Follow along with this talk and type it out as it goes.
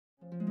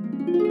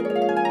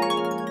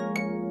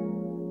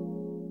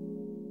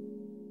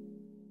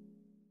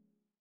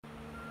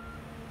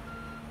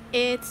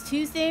It's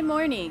Tuesday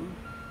morning.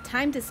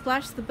 Time to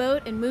splash the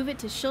boat and move it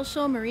to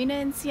Shulshul Marina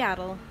in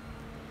Seattle.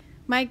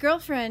 My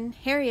girlfriend,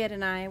 Harriet,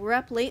 and I were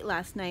up late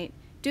last night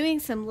doing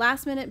some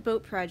last-minute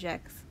boat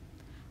projects.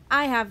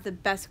 I have the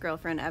best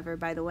girlfriend ever,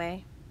 by the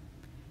way.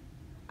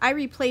 I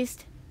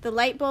replaced the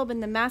light bulb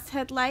in the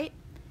masthead light,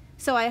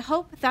 so I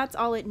hope that's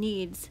all it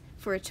needs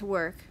for it to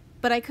work,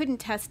 but I couldn't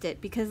test it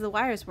because the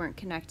wires weren't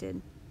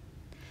connected.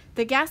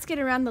 The gasket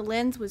around the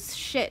lens was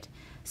shit,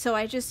 so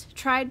I just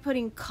tried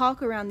putting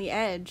caulk around the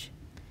edge.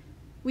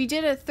 We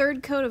did a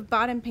third coat of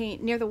bottom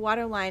paint near the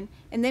waterline,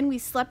 and then we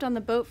slept on the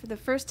boat for the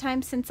first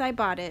time since I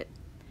bought it.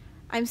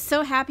 I'm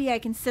so happy I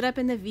can sit up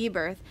in the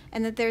V-berth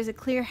and that there's a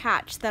clear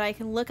hatch that I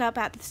can look up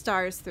at the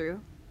stars through.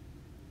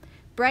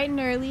 Bright and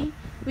early,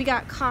 we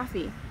got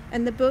coffee,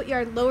 and the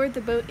boatyard lowered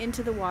the boat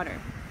into the water.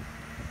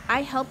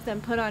 I helped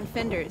them put on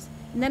fenders,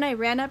 and then I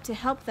ran up to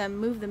help them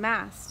move the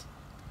mast.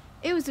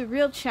 It was a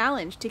real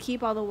challenge to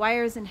keep all the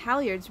wires and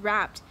halyards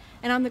wrapped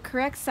and on the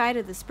correct side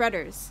of the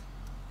spreaders.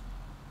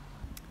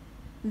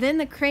 Then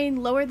the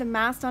crane lowered the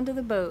mast onto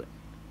the boat.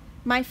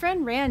 My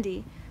friend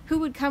Randy, who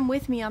would come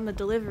with me on the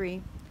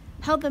delivery,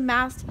 held the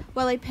mast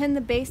while I pinned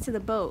the base to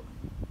the boat.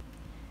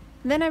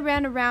 Then I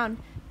ran around,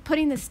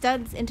 putting the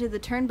studs into the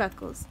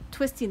turnbuckles,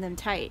 twisting them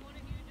tight.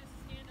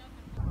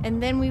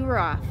 And then we were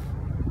off.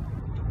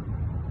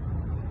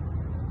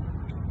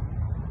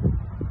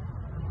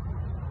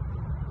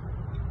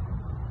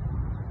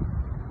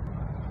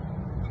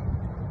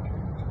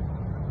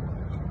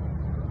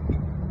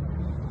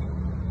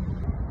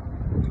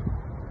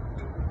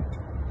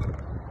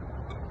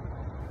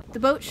 The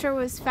boat sure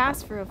was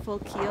fast for a full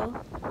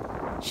keel.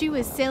 She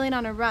was sailing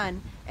on a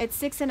run at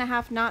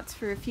 6.5 knots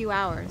for a few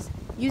hours,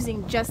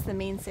 using just the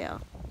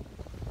mainsail.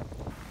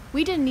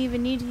 We didn't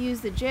even need to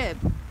use the jib,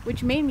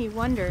 which made me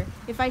wonder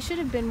if I should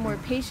have been more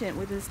patient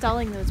with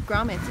installing those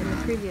grommets in the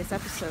previous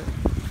episode.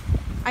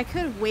 I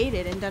could have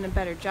waited and done a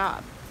better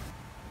job.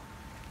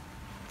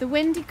 The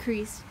wind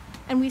decreased,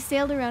 and we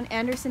sailed around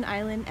Anderson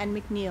Island and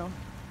McNeil.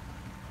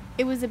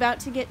 It was about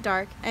to get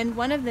dark, and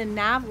one of the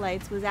nav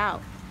lights was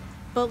out.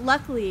 But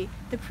luckily,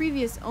 the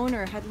previous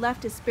owner had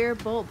left a spare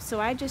bulb, so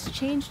I just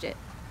changed it.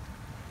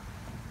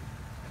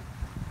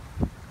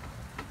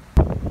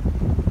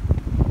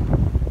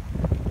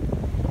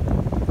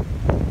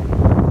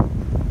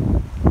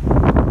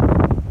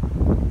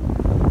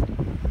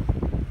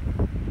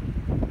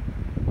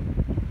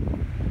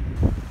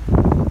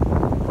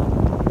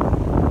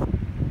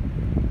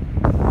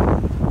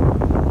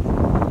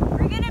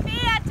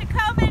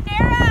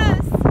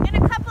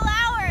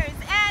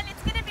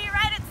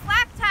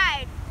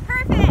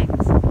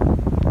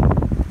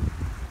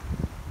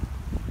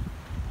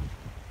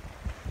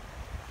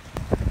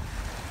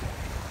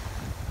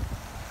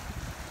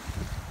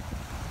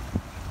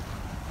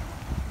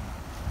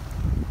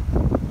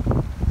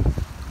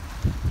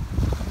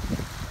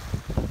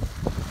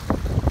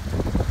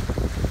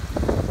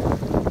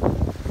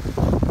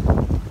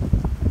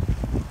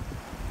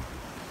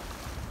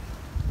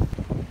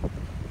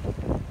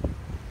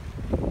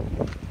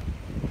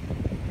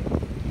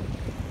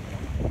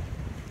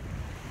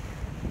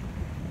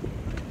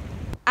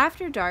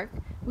 After dark,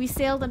 we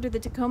sailed under the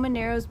Tacoma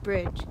Narrows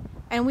Bridge,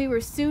 and we were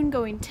soon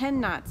going 10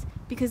 knots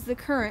because the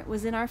current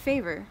was in our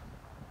favor.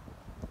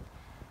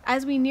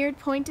 As we neared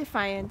Point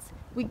Defiance,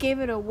 we gave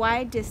it a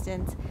wide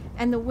distance,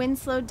 and the wind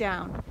slowed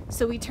down,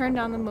 so we turned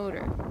on the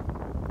motor.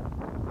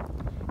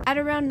 At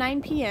around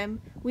 9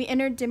 p.m., we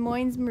entered Des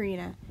Moines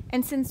Marina,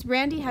 and since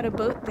Randy had a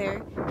boat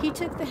there, he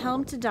took the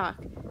helm to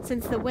dock,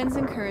 since the winds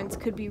and currents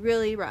could be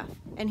really rough,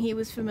 and he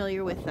was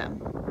familiar with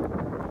them.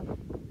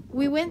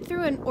 We went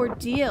through an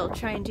ordeal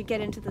trying to get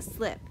into the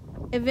slip,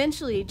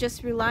 eventually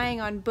just relying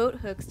on boat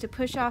hooks to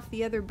push off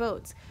the other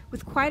boats,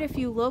 with quite a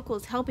few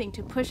locals helping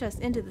to push us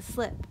into the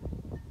slip.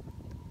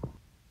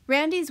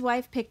 Randy's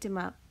wife picked him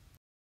up.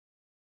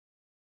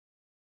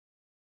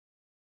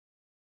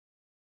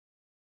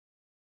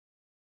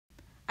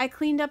 I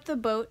cleaned up the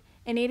boat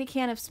and ate a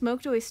can of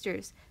smoked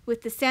oysters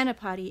with the Santa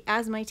Potty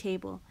as my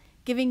table,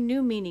 giving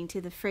new meaning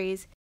to the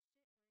phrase.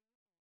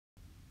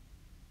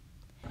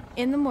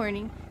 In the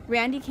morning,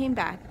 Randy came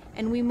back,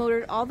 and we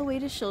motored all the way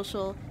to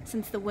Shulshul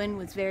since the wind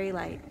was very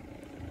light.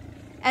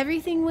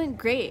 Everything went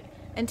great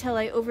until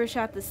I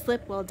overshot the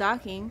slip while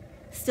docking,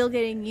 still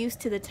getting used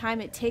to the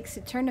time it takes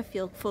to turn a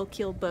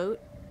full-keel boat.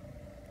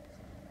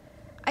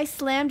 I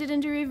slammed it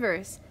into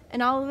reverse,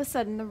 and all of a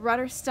sudden the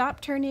rudder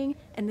stopped turning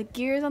and the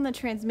gears on the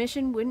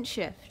transmission wouldn't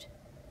shift.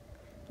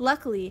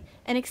 Luckily,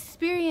 an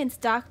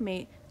experienced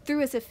dockmate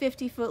threw us a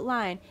 50-foot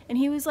line, and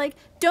he was like,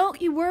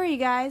 "Don't you worry,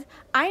 guys.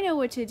 I know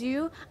what to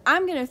do.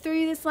 I'm going to throw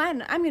you this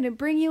line, and I'm going to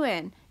bring you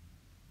in."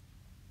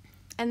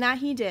 And that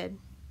he did.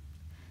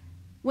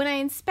 When I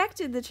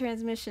inspected the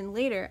transmission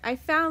later, I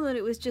found that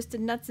it was just a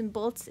nuts and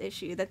bolts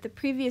issue, that the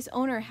previous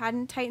owner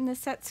hadn't tightened the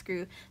set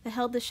screw that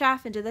held the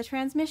shaft into the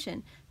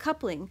transmission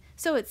coupling,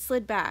 so it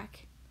slid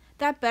back.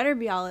 That better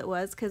be all it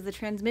was, because the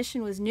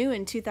transmission was new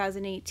in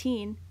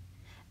 2018.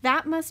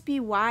 That must be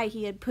why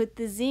he had put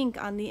the zinc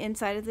on the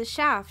inside of the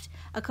shaft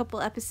a couple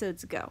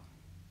episodes ago.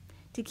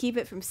 to keep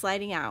it from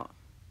sliding out.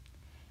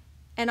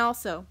 And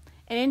also,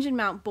 an engine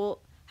mount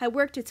bolt had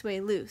worked its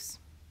way loose.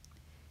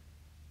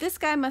 This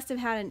guy must have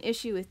had an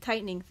issue with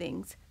tightening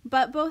things,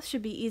 but both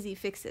should be easy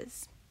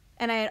fixes.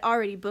 And I had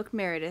already booked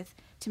Meredith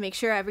to make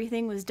sure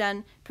everything was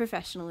done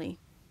professionally.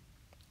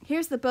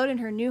 Here's the boat in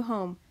her new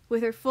home,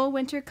 with her full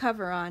winter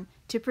cover on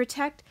to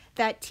protect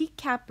that teak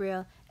cap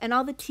rail and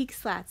all the teak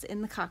slats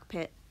in the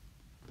cockpit.